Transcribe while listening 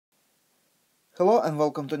Hello and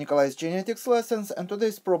welcome to Nikolai's genetics lessons, and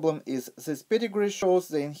today's problem is this pedigree shows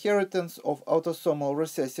the inheritance of autosomal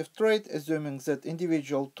recessive trait, assuming that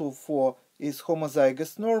individual 2,4 is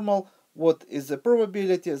homozygous normal. What is the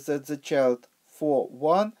probability that the child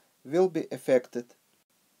 4,1 will be affected?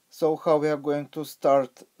 So how we are going to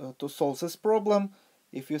start to solve this problem?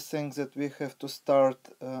 If you think that we have to start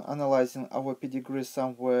analyzing our pedigree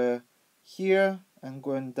somewhere here and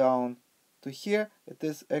going down to here, it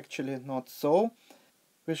is actually not so.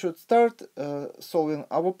 We should start solving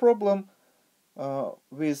our problem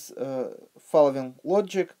with following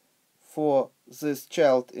logic. For this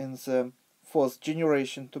child in the fourth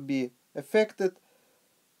generation to be affected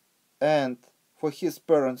and for his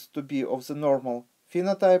parents to be of the normal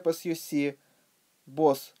phenotype, as you see,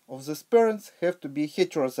 both of these parents have to be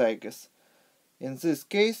heterozygous. In this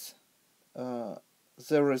case,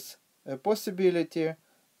 there is a possibility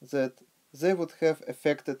that they would have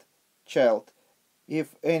affected child.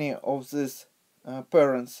 If any of these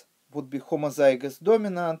parents would be homozygous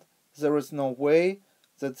dominant, there is no way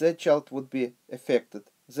that the child would be affected.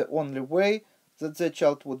 The only way that the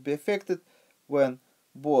child would be affected when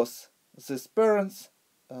both these parents,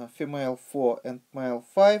 female 4 and male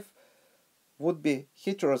 5, would be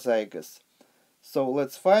heterozygous. So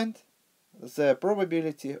let's find the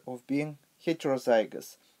probability of being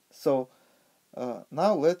heterozygous. So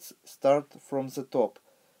now let's start from the top.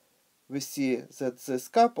 We see that this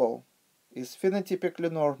couple is phenotypically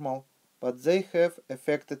normal, but they have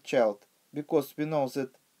affected child. Because we know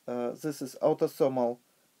that this is autosomal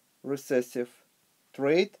recessive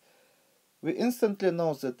trait, we instantly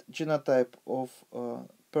know that genotype of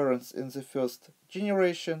parents in the first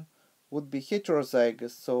generation would be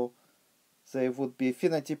heterozygous, so they would be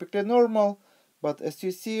phenotypically normal, but as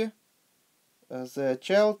you see, the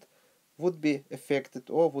child would be affected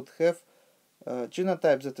or would have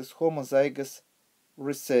genotype that is homozygous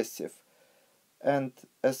recessive. And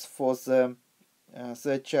as for the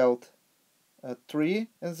child 3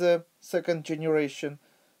 in the second generation,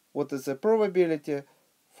 what is the probability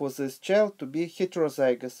for this child to be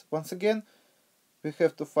heterozygous? Once again, we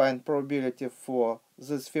have to find probability for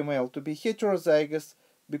this female to be heterozygous,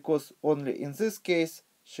 because only in this case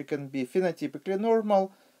she can be phenotypically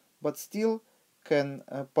normal, but still can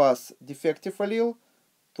pass defective allele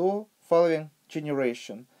to following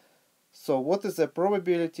generation. So what is the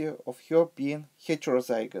probability of her being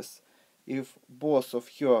heterozygous? If both of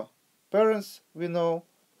her parents, we know,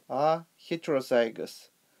 are heterozygous.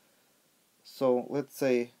 So let's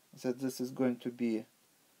say that this is going to be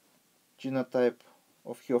genotype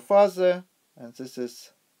of her father, and this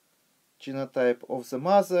is genotype of the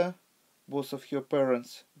mother. Both of her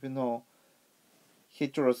parents, we know,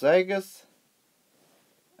 heterozygous.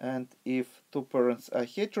 And if two parents are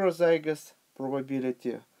heterozygous,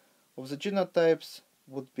 probability of the genotypes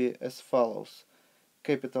would be as follows.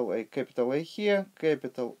 Capital A here,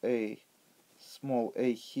 capital A, small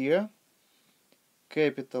a here,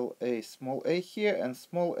 capital A, small a here, and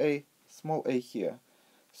small a here.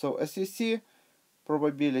 So as you see,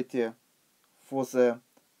 probability for the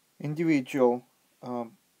individual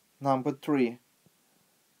number 3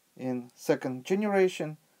 in second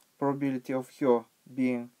generation, probability of her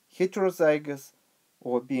being heterozygous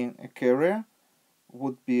or being a carrier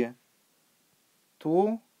would be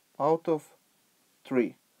 2 out of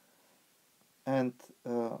 3. And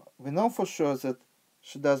we know for sure that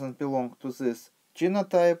she doesn't belong to this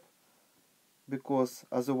genotype, because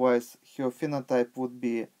otherwise her phenotype would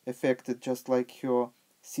be affected just like her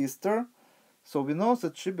sister. So we know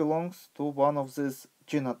that she belongs to one of these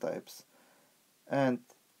genotypes. And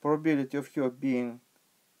probability of her being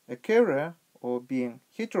a carrier or being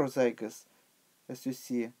heterozygous, as you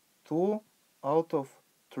see, 2 out of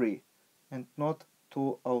 3 and not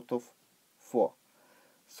 2 out of 4.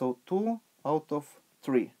 So 2 out of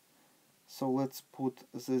 3. So let's put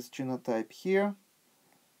this genotype here.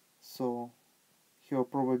 So her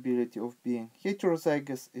probability of being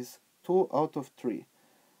heterozygous is 2 out of 3.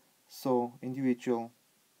 So individual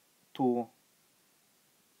 2,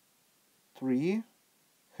 3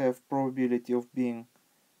 have probability of being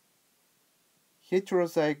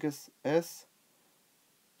heterozygous as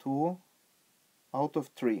 2 out of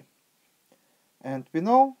 3. And we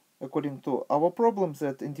know, according to our problem,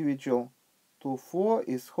 that individual 2,4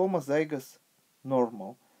 is homozygous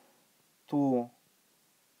normal.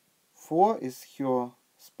 2,4 is her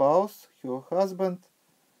spouse, her husband.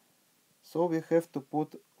 So we have to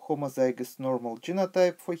put homozygous normal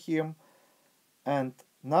genotype for him. And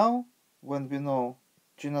now, when we know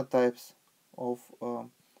genotypes of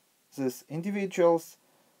these individuals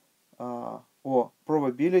or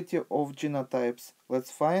probability of genotypes,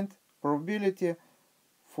 let's find probability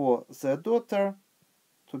for the daughter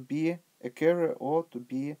to be a carrier or to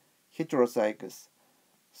be heterozygous.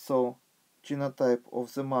 So genotype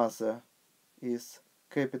of the mother is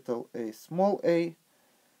capital A small a,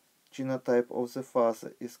 genotype of the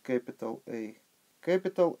father is capital A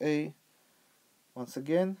capital A. Once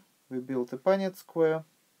again, we build a Punnett square,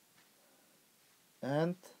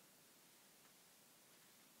 and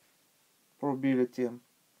probability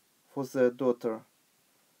for the daughter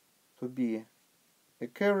to be a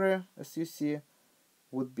carrier, as you see,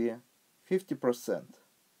 would be 50%.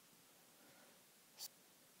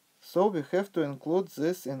 So we have to include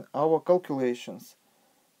this in our calculations.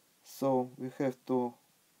 So we have to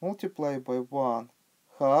multiply by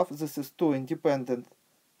 1/2. This is two independent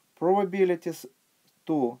probabilities,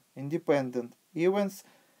 two independent events.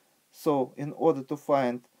 So in order to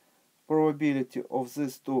find probability of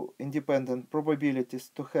these two independent probabilities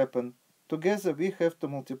to happen together, we have to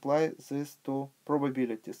multiply these two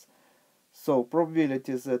probabilities. So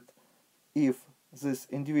probability that if this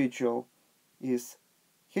individual is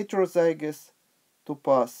heterozygous to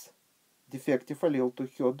pass defective allele to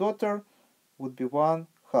her daughter would be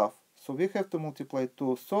 1/2. So we have to multiply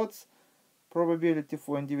 2/3 probability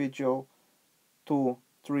for individual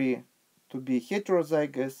 2/3 to be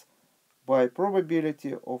heterozygous by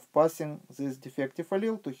probability of passing this defective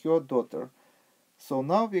allele to her daughter. So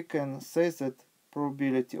now we can say that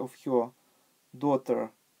probability of her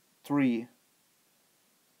daughter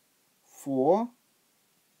 3/4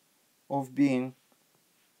 of being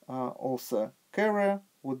also carrier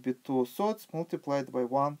would be 2/3 multiplied by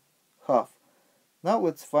 1/2. Now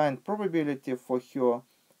let's find probability for her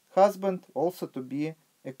husband also to be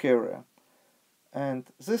a carrier.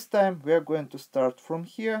 And this time we are going to start from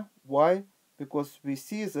here. Why? Because we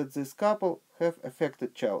see that this couple have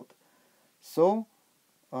affected child. So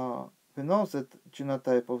we know that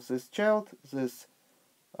genotype of this child, this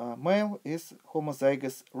male, is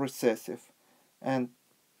homozygous recessive. And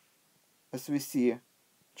as we see,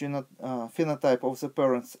 phenotype of the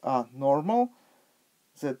parents are normal,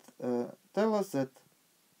 that tell us that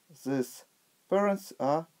these parents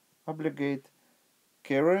are obligate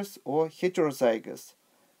carriers or heterozygous.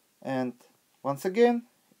 And once again,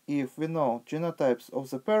 if we know genotypes of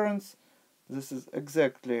the parents, this is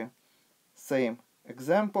exactly same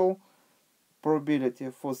example.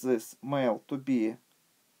 Probability for this male to be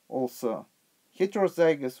also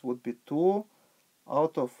heterozygous would be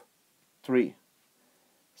 2/3.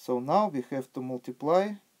 So now we have to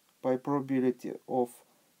multiply by probability of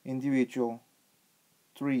individual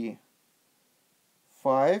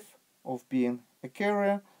 3/5 of being a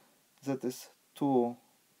carrier, that is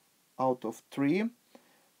 2/3.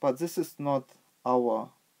 But this is not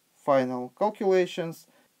our final calculations,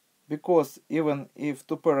 because even if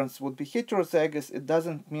two parents would be heterozygous, it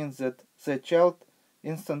doesn't mean that the child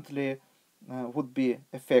instantly would be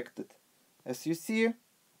affected. As you see,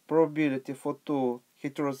 probability for two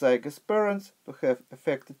heterozygous parents to have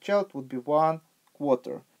affected child would be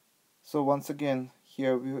 1/4. So once again,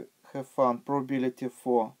 here we have found probability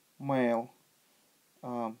for male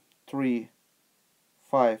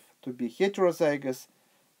 3/5 to be heterozygous,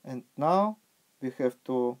 and now we have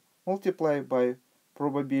to multiply by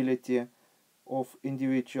probability of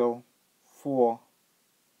individual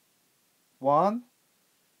 4/1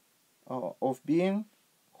 of being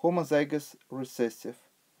homozygous recessive.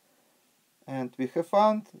 And we have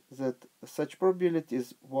found that such probability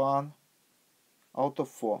is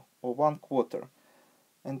 1/4 or 1/4.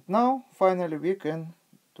 And now finally we can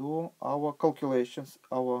do our calculations,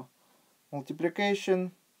 our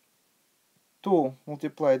multiplication. 2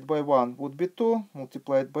 multiplied by 1 would be 2,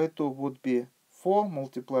 multiplied by 2 would be 4,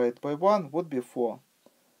 multiplied by 1 would be 4.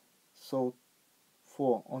 So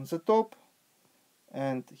 4 on the top,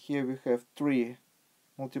 and here we have 3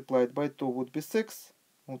 multiplied by 2 would be 6,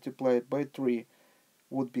 multiplied by 3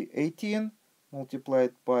 would be 18,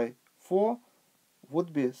 multiplied by 4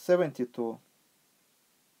 would be 72.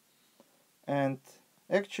 And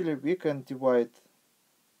actually we can divide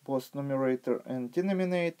both numerator and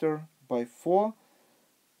denominator by 4,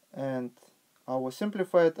 and our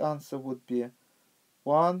simplified answer would be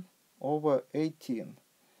 1/18.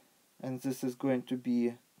 And this is going to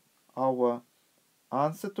be our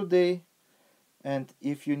answer today. And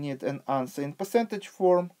if you need an answer in percentage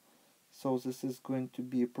form, so this is going to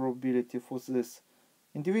be probability for this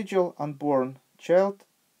individual unborn child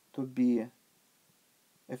to be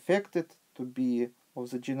affected, to be of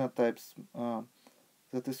the genotypes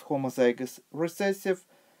that is homozygous recessive.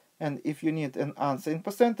 And if you need an answer in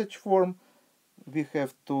percentage form, we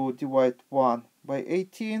have to divide 1 by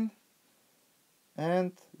 18,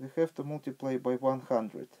 and we have to multiply by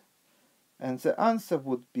 100. and the answer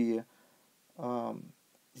would be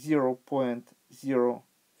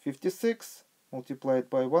 0.056 multiplied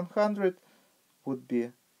by 100 would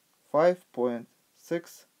be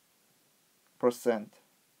 5.6%.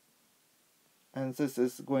 And this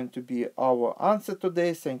is going to be our answer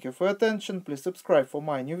today. Thank you for your attention. Please subscribe for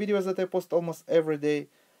my new videos that I post almost every day.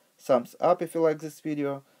 Thumbs up if you like this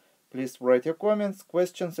video. Please write your comments,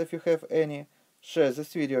 questions if you have any. Share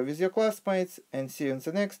this video with your classmates, and see you in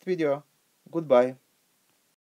the next video. Goodbye.